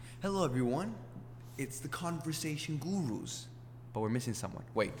Hello, everyone. It's the Conversation Gurus, but we're missing someone.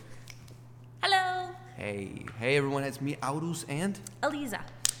 Wait. Hello, Hey, everyone. It's me, Aurus, and Aliza.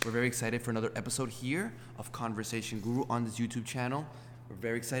 we're very excited for another episode here of Conversation Guru on this YouTube channel. We're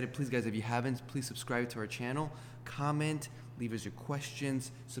very excited. Please, guys, if you haven't, please subscribe to our channel, comment, leave us your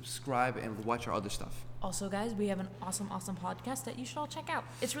questions, subscribe, and watch our other stuff. Also, guys, we have an awesome podcast that you should all check out.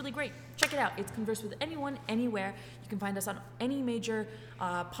 It's really great. Check it out. It's Converse with Anyone, Anywhere. You can find us on any major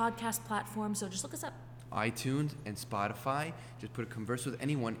podcast platform, so just look us up. iTunes and Spotify. Just put a Converse with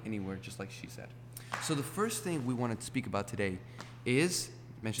Anyone, Anywhere, just like she said. So the first thing we want to speak about today is,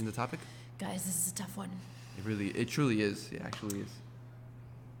 mention the topic? Guys, this is a tough one. It truly is. It actually is.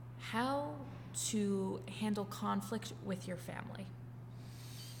 How to handle conflict with your family.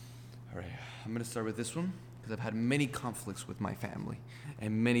 All right, I'm going to start with this one because I've had many conflicts with my family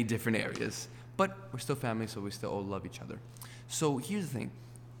in many different areas. But we're still family, so we still all love each other. So here's the thing.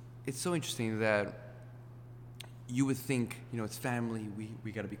 It's so interesting that you would think, it's family,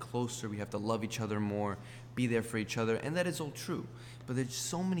 we got to be closer, we have to love each other more, be there for each other, and that is all true. But there's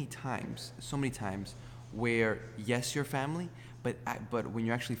so many times where, yes, you're family, but when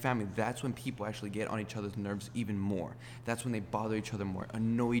you're actually family, that's when people actually get on each other's nerves even more. That's when they bother each other more,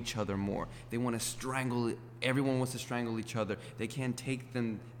 annoy each other more. They want to strangle, everyone wants to strangle each other. They can't take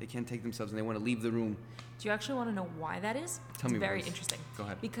themselves, and they want to leave the room. Do you actually want to know why that is? Tell me, it's very please. interesting. Go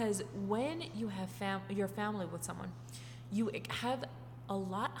ahead. Because when you have your family with someone, you have a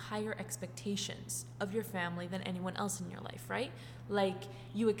lot higher expectations of your family than anyone else in your life, right? Like,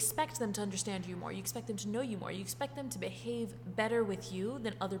 you expect them to understand you more. You expect them to know you more. You expect them to behave better with you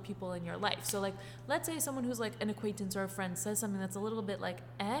than other people in your life. So, like, let's say someone who's like an acquaintance or a friend says something that's a little bit like,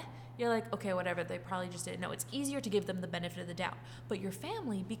 you're like, okay, whatever, they probably just didn't know. It's easier to give them the benefit of the doubt. But your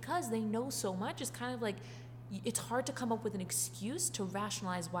family, because they know so much, is kind of like, it's hard to come up with an excuse to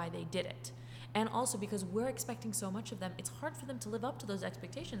rationalize why they did it. And also because we're expecting so much of them, it's hard for them to live up to those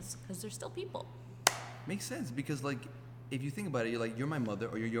expectations because they're still people. Makes sense because, like, if you think about it, you're my mother,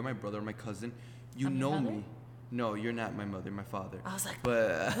 or you're my brother or my cousin. You I'm know your mother? me. No, you're not my mother, my father. I was like,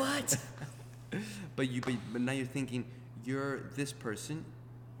 but what? but now you're thinking, you're this person.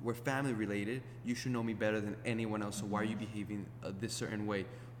 We're family related. You should know me better than anyone else. So why are you behaving this certain way?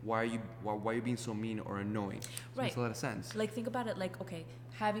 Why are you being so mean or annoying? So Right. Makes a lot of sense. Like, think about it like, okay,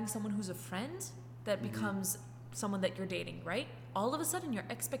 having someone who's a friend that becomes someone that you're dating, right? All of a sudden, your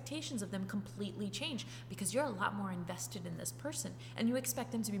expectations of them completely change because you're a lot more invested in this person and you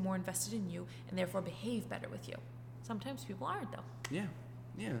expect them to be more invested in you and therefore behave better with you. Sometimes people aren't, though.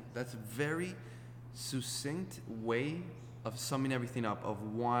 Yeah. That's a very succinct way of summing everything up of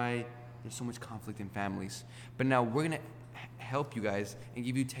why there's so much conflict in families. But now we're gonna help you guys and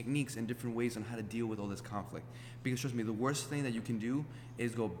give you techniques and different ways on how to deal with all this conflict. Because trust me, the worst thing that you can do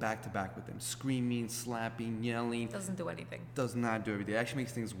is go back to back with them. Screaming, slapping, yelling. Doesn't do anything. Does not do everything. It actually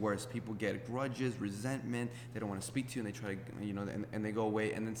makes things worse. People get grudges, resentment. They don't want to speak to you, and they try to, and they go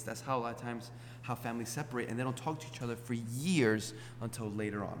away. And then that's how a lot of times how families separate, and they don't talk to each other for years until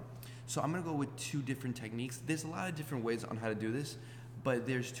later on. So I'm gonna go with two different techniques. There's a lot of different ways on how to do this, but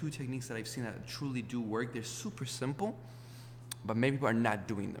there's two techniques that I've seen that truly do work. They're super simple, but many people are not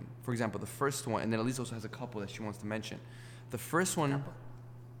doing them. For example, the first one, and then Elise also has a couple that she wants to mention. The first one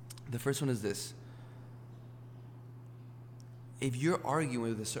is this. If you're arguing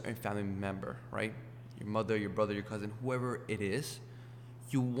with a certain family member, right? Your mother, your brother, your cousin, whoever it is,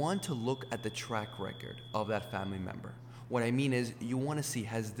 you want to look at the track record of that family member. What I mean is, you want to see,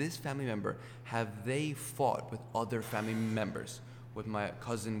 has this family member, have they fought with other family members? With my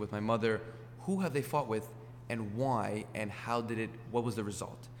cousin, with my mother, who have they fought with? And why, and what was the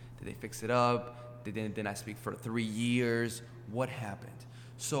result? Did they fix it up? Did not speak for 3 years? What happened?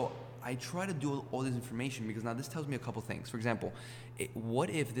 So I try to do all this information because now this tells me a couple things. For example, what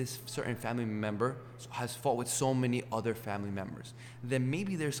if this certain family member has fought with so many other family members? Then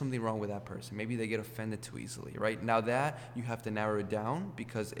maybe there's something wrong with that person. Maybe they get offended too easily, right? Now that you have to narrow it down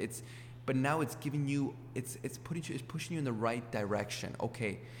because but now it's giving you, it's pushing you in the right direction.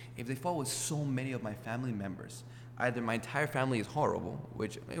 Okay, if they fall with so many of my family members, either my entire family is horrible,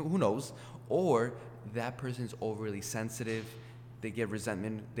 which who knows, or that person is overly sensitive. They get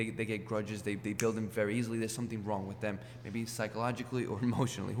resentment, they get grudges, they build them very easily. There's something wrong with them, maybe psychologically or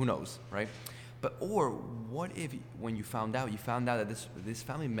emotionally, who knows, right? Or what if when you found out that this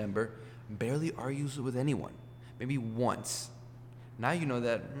family member barely argues with anyone, maybe once. Now you know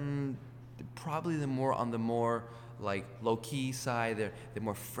that probably the more like low-key side, they're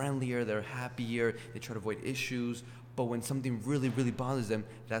more friendlier, they're happier, they try to avoid issues. But when something really, really bothers them,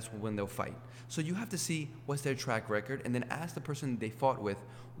 that's when they'll fight. So you have to see what's their track record and then ask the person they fought with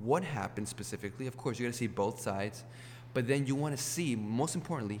what happened specifically. Of course, you got to see both sides. But then you want to see, most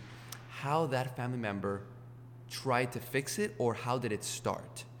importantly, how that family member tried to fix it or how did it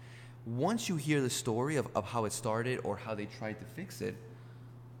start. Once you hear the story of how it started or how they tried to fix it,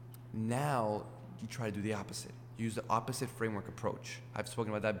 now you try to do the opposite. Use the opposite framework approach. I've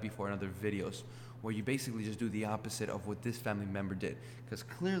spoken about that before in other videos, where you basically just do the opposite of what this family member did. Because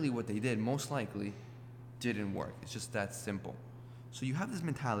clearly what they did, most likely, didn't work. It's just that simple. So you have this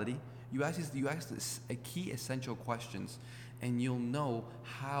mentality, you ask this key essential questions, and you'll know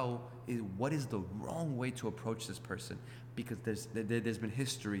what is the wrong way to approach this person. Because there's been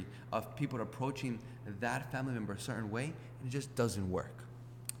history of people approaching that family member a certain way, and it just doesn't work.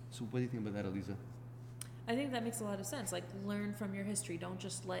 So what do you think about that, Elisa? I think that makes a lot of sense. Like, learn from your history. Don't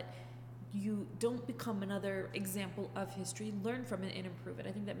become another example of history. Learn from it and improve it.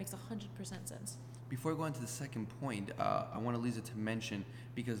 I think that makes 100% sense. Before I go on to the second point, I want Elisa to mention,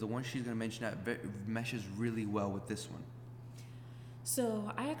 because the one she's going to mention that meshes really well with this one.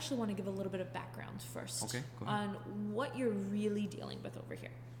 So I actually want to give a little bit of background first. Okay, go ahead. On what you're really dealing with over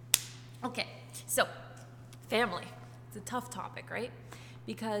here. Okay, so family. It's a tough topic, right?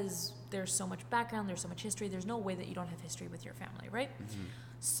 Because there's so much background, there's so much history, there's no way that you don't have history with your family, right? Mm-hmm.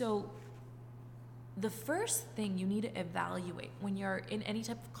 So the first thing you need to evaluate when you're in any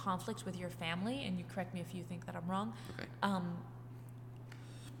type of conflict with your family, and you correct me if you think that I'm wrong, okay.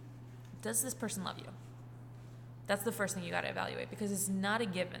 Does this person love you? That's the first thing you got to evaluate, because it's not a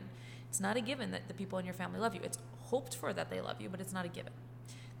given. It's not a given that the people in your family love you. It's hoped for that they love you, but it's not a given.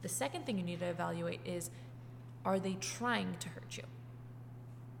 The second thing you need to evaluate is, are they trying to hurt you?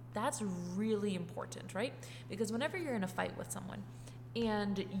 That's really important, right? Because whenever you're in a fight with someone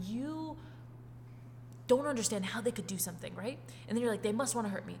and you don't understand how they could do something, right? And then you're like, they must want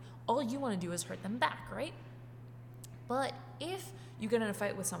to hurt me. All you want to do is hurt them back, right? But if you get in a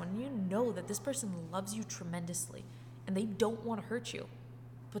fight with someone and you know that this person loves you tremendously and they don't want to hurt you,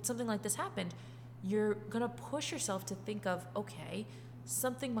 but something like this happened, you're going to push yourself to think of, okay,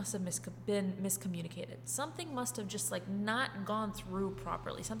 something must have been miscommunicated. Something must have just not gone through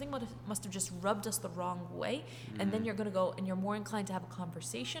properly. Something must have just rubbed us the wrong way. Mm-hmm. And then you're going to go and you're more inclined to have a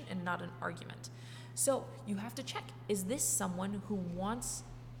conversation and not an argument. So you have to check, is this someone who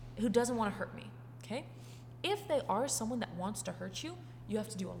doesn't want to hurt me? Okay. If they are someone that wants to hurt you, you have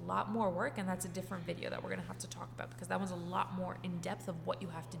to do a lot more work. And that's a different video that we're going to have to talk about, because that one's a lot more in depth of what you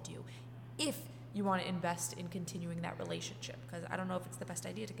have to do if you want to invest in continuing that relationship, because I don't know if it's the best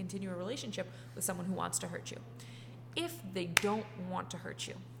idea to continue a relationship with someone who wants to hurt you. If they don't want to hurt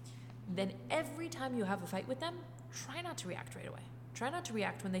you, then every time you have a fight with them, try not to react right away. Try not to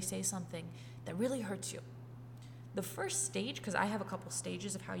react when they say something that really hurts you. The first stage, because I have a couple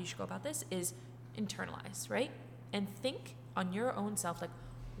stages of how you should go about this, is internalize, right? And think on your own self,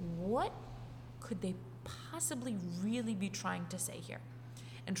 what could they possibly really be trying to say here?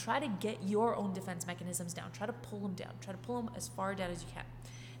 And try to get your own defense mechanisms down. Try to pull them down. Try to pull them as far down as you can.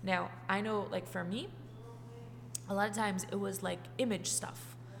 Now, I know, for me, a lot of times it was image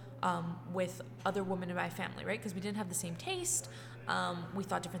stuff with other women in my family, right? Because we didn't have the same taste. We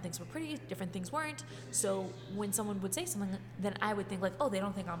thought different things were pretty, different things weren't. So when someone would say something, then I would think oh, they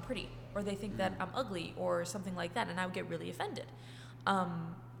don't think I'm pretty, or they think that I'm ugly, or something like that, and I would get really offended.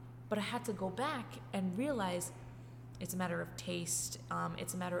 But I had to go back and realize it's a matter of taste.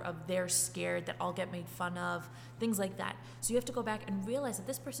 It's a matter of they're scared that I'll get made fun of, things like that. So you have to go back and realize that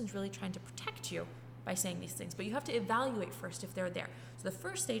this person's really trying to protect you by saying these things. But you have to evaluate first if they're there. So the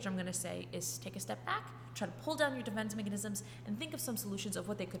first stage I'm going to say is take a step back, try to pull down your defense mechanisms, and think of some solutions of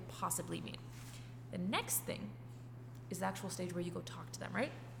what they could possibly mean. The next thing is the actual stage where you go talk to them,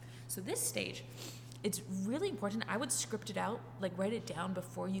 right? So this stage, it's really important. I would script it out, write it down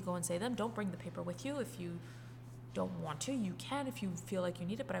before you go and say them. Don't bring the paper with you if you don't want to. You can if you feel like you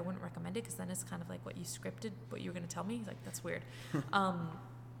need it, but I wouldn't recommend it, because then it's kind of what you scripted, what you were going to tell me. That's weird.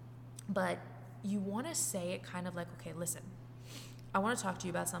 But you want to say it kind of okay, listen, I want to talk to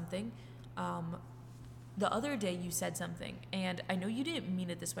you about something. The other day you said something, and I know you didn't mean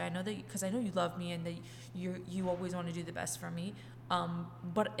it this way. I know that because I know you love me and that you always want to do the best for me.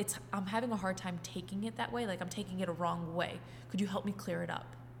 But I'm having a hard time taking it that way. I'm taking it a wrong way. Could you help me clear it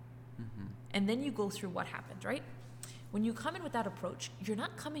up? Mm-hmm. And then you go through what happened, right? When you come in with that approach, you're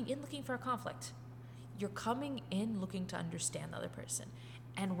not coming in looking for a conflict. You're coming in looking to understand the other person.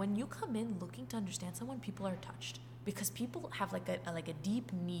 And when you come in looking to understand someone, people are touched, because people have a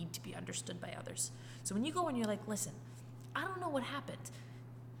deep need to be understood by others. So when you go and you're listen, I don't know what happened.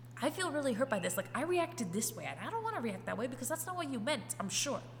 I feel really hurt by this. Like, I reacted this way, and I don't want to react that way because that's not what you meant, I'm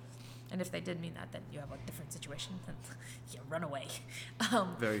sure. And if they did mean that, then you have a different situation. Then you run away.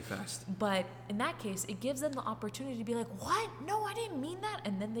 Very fast. But in that case, it gives them the opportunity to be like, what? No, I didn't mean that.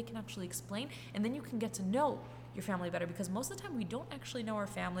 And then they can actually explain. And then you can get to know your family better, because most of the time we don't actually know our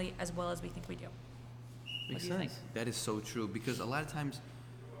family as well as we think we do. Makes sense. That is so true, because a lot of times,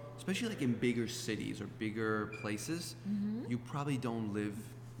 especially like in bigger cities or bigger places, you probably don't live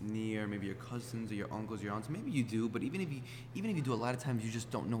near maybe your cousins or your uncles, your aunts. Maybe you do, but even if you do, a lot of times you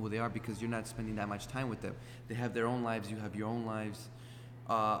just don't know who they are because you're not spending that much time with them. They have their own lives, you have your own lives.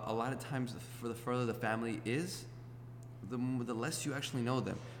 A lot of times, for the further the family is, the less you actually know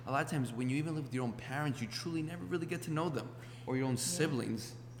them. A lot of times when you even live with your own parents, you truly never really get to know them, or your own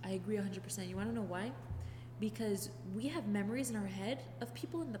siblings. I agree 100%. You want to know why? Because we have memories in our head of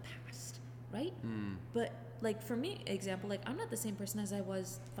people in the past, right? But like for me, example, like I'm not the same person as I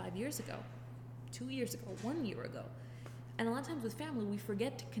was 5 years ago, 2 years ago, 1 year ago. And a lot of times with family, we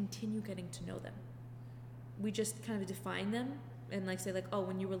forget to continue getting to know them. We just kind of define them and like say like, oh,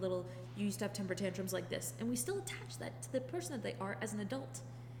 when you were little, you used to have temper tantrums like this. And we still attach that to the person that they are as an adult.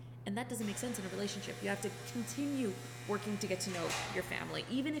 And that doesn't make sense in a relationship. You have to continue working to get to know your family.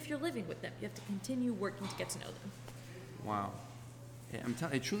 Even if you're living with them, you have to continue working to get to know them. Wow. Yeah, I'm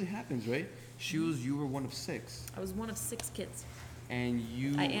telling it truly happens, right? You were one of 6. I was one of 6 kids. And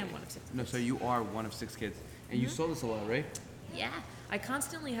you... I am one of 6 kids. No, so you are one of 6 kids. And you saw this a lot, right? Yeah. I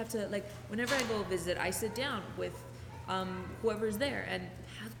constantly have to, like, whenever I go visit, I sit down with whoever's there and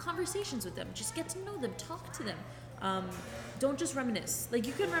have conversations with them. Just get to know them. Talk to them. Don't just reminisce. Like,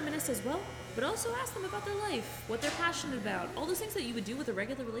 you can reminisce as well, but also ask them about their life, what they're passionate about. All those things that you would do with a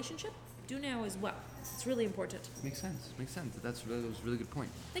regular relationship, do now as well. It's really important. Makes sense. That was a really good point.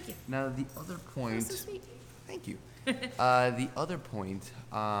 Thank you. Now, the other point... That's so sweet. Thank you. The other point,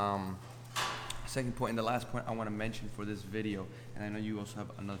 second point, and the last point I want to mention for this video, and I know you also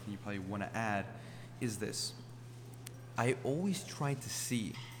have another thing you probably want to add, is this. I always try to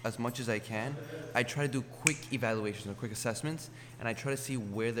see, as much as I can, I try to do quick evaluations or quick assessments, and I try to see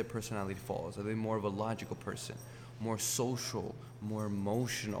where their personality falls. Are they more of a logical person, more social, more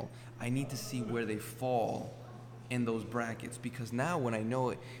emotional? I need to see where they fall in those brackets, because now when I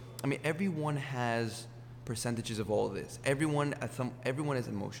know it, I mean, everyone has percentages of all this. Everyone is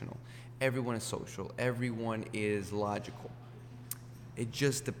emotional. Everyone is social. Everyone is logical. It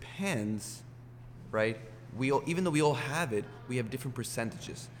just depends, right? Even though we all have it, we have different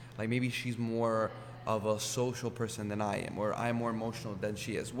percentages. Like maybe she's more of a social person than I am, or I'm more emotional than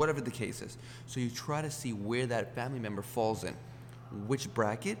she is, whatever the case is. So you try to see where that family member falls in, which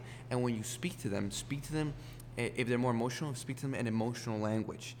bracket, and when you speak to them, if they're more emotional, speak to them in emotional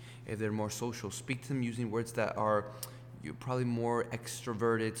language. If they're more social, speak to them using words that are probably more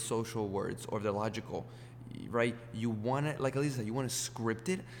extroverted social words, or if they're logical, right? You want to, like Elisa said, you want to script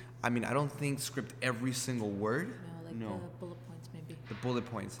it. I mean, I don't think script every single word. No, the bullet points maybe. The bullet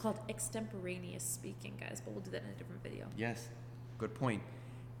points. It's called extemporaneous speaking, guys, but we'll do that in a different video. Yes, good point.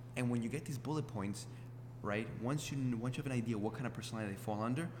 And when you get these bullet points, right, once you have an idea what kind of personality they fall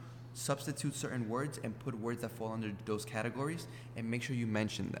under, substitute certain words and put words that fall under those categories, and make sure you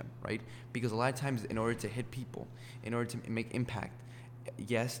mention them, right? Because a lot of times, in order to hit people, in order to make impact,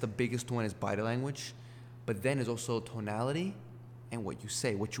 yes, the biggest one is body language, but then there's also tonality and what you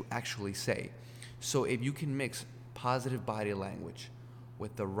say, what you actually say. So if you can mix positive body language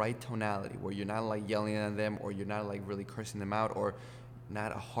with the right tonality, where you're not like yelling at them, or you're not like really cursing them out, or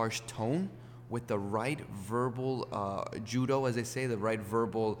not a harsh tone, with the right verbal judo, as they say, the right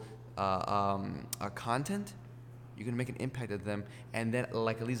verbal content, you're gonna make an impact at them. And then,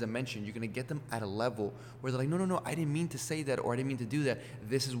 like Elisa mentioned, you're gonna get them at a level where they're like, no, I didn't mean to say that, or I didn't mean to do that.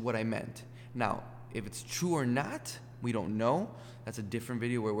 This is what I meant. Now, if it's true or not, we don't know. That's a different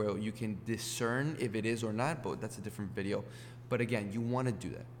video where you can discern if it is or not, but that's a different video. But again, you want to do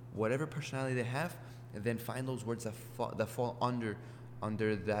that. Whatever personality they have, and then find those words that fall under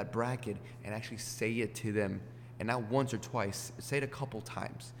that bracket, and actually say it to them. And not once or twice. Say it a couple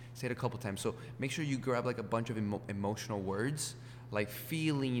times. So make sure you grab like a bunch of emotional words, like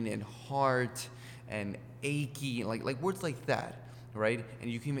feeling and heart and achy, like words like that. Right? And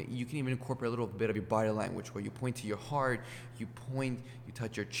you can even incorporate a little bit of your body language, where you point to your heart, you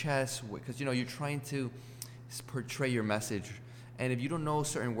touch your chest, because you're trying to portray your message. And if you don't know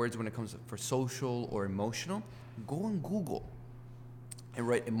certain words when it comes for social or emotional, go on Google and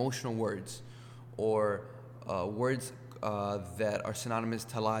write emotional words, or words that are synonymous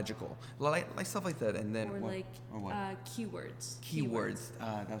to logical, like stuff like that. And then keywords.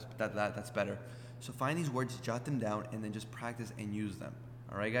 That's better. So find these words, jot them down, and then just practice and use them.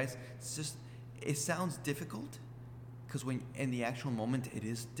 All right, guys? It's just, it sounds difficult because when in the actual moment, it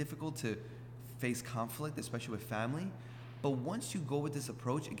is difficult to face conflict, especially with family. But once you go with this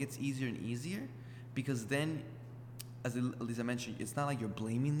approach, it gets easier and easier because then, as Elisa mentioned, it's not like you're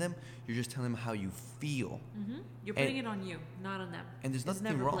blaming them. You're just telling them how you feel. You're putting it on you, not on them. And there's It's nothing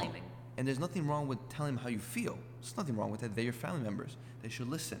never wrong. blaming. And there's nothing wrong with telling them how you feel. There's nothing wrong with that. They're your family members. They should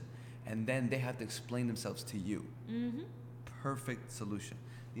listen. And then they have to explain themselves to you. Perfect solution.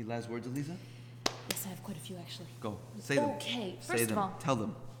 Any last words, Elisa? Yes, I have quite a few actually. Go. Say them. Okay, Say first them. of all, Tell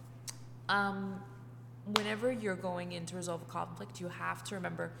them. whenever you're going in to resolve a conflict, you have to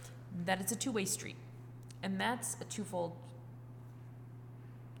remember that it's a two-way street. And that's a twofold,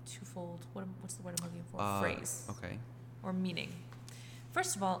 what's the word I'm looking for? Phrase. Okay. Or meaning.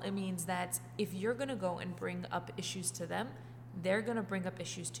 First of all, it means that if you're going to go and bring up issues to them, they're going to bring up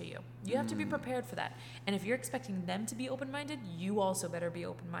issues to you. You have to be prepared for that. And if you're expecting them to be open-minded, you also better be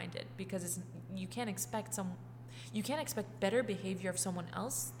open-minded because you can't expect better behavior of someone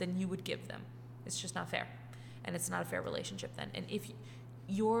else than you would give them. It's just not fair. And it's not a fair relationship then. And if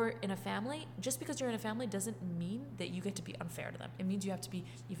you're in a family, just because you're in a family doesn't mean that you get to be unfair to them. It means you have to be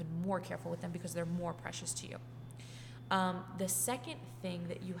even more careful with them because they're more precious to you. The second thing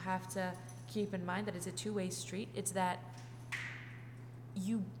that you have to keep in mind that it's a two-way street, it's that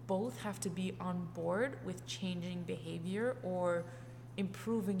you both have to be on board with changing behavior or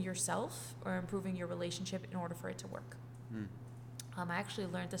improving yourself or improving your relationship in order for it to work. I actually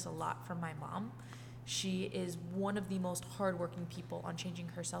learned this a lot from my mom. She is one of the most hardworking people on changing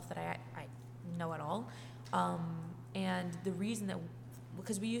herself that I know at all. And the reason that,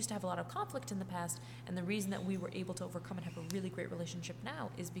 because we used to have a lot of conflict in the past, and the reason that we were able to overcome and have a really great relationship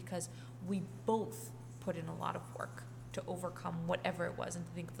now is because we both put in a lot of work to overcome whatever it was and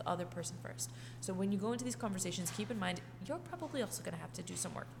to think of the other person first. So when you go into these conversations, keep in mind, you're probably also going to have to do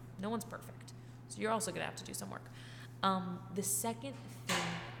some work. No one's perfect. So you're also going to have to do some work. The second thing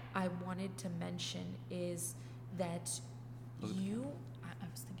I wanted to mention is that I was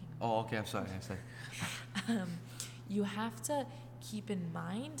thinking. Oh, okay. I'm sorry. You have to keep in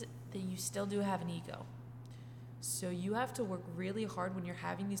mind that you still do have an ego. So you have to work really hard when you're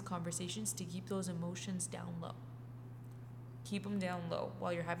having these conversations to keep those emotions down low. Keep them down low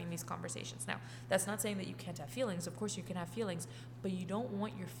while you're having these conversations. Now, that's not saying that you can't have feelings. Of course you can have feelings, but you don't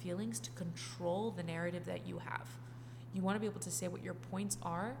want your feelings to control the narrative that you have. You want to be able to say what your points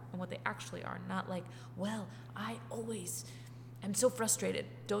are and what they actually are, not like, well, I always am so frustrated.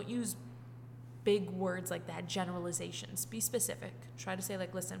 Don't use big words like that, generalizations. Be specific. Try to say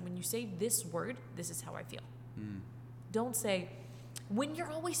like, listen, when you say this word, this is how I feel. Don't say, when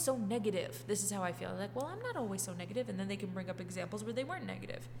you're always so negative, this is how I feel. Like, well, I'm not always so negative. And then they can bring up examples where they weren't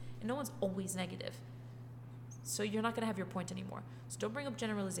negative. And no one's always negative. So you're not going to have your point anymore. So don't bring up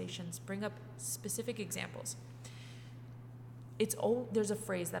generalizations. Bring up specific examples. There's a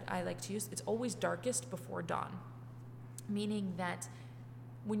phrase that I like to use. It's always darkest before dawn. Meaning that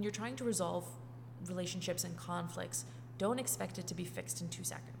when you're trying to resolve relationships and conflicts, don't expect it to be fixed in 2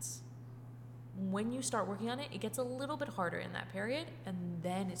 seconds. When you start working on it, it gets a little bit harder in that period, and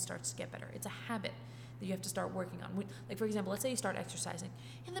then it starts to get better. It's a habit that you have to start working on. Like, for example, let's say you start exercising.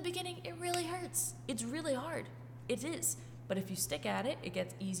 In the beginning, it really hurts. It's really hard. It is. But if you stick at it, it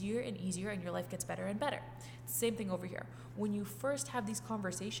gets easier and easier, and your life gets better and better. It's the same thing over here. When you first have these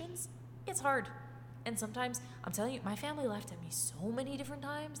conversations, it's hard. And sometimes, I'm telling you, my family laughed at me so many different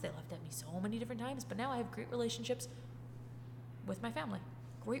times. They laughed at me so many different times. But now I have great relationships with my family.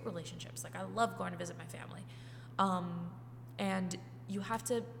 Great relationships. Like, I love going to visit my family. And you have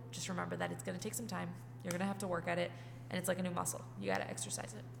to just remember that it's going to take some time. You're going to have to work at it. And it's like a new muscle. You got to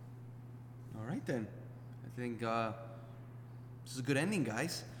exercise it. All right, then. I think this is a good ending,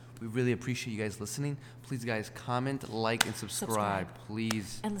 guys. We really appreciate you guys listening. Please, guys, comment, like, and subscribe.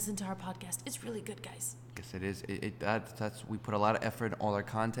 Please. And listen to our podcast. It's really good, guys. Yes, it is. That's we put a lot of effort in all our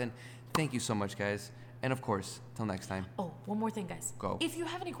content. Thank you so much, guys. And of course, till next time. Oh, one more thing, guys. Go. If you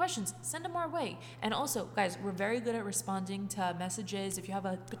have any questions, send them our way. And also, guys, we're very good at responding to messages. If you have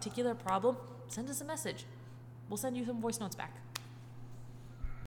a particular problem, send us a message. We'll send you some voice notes back.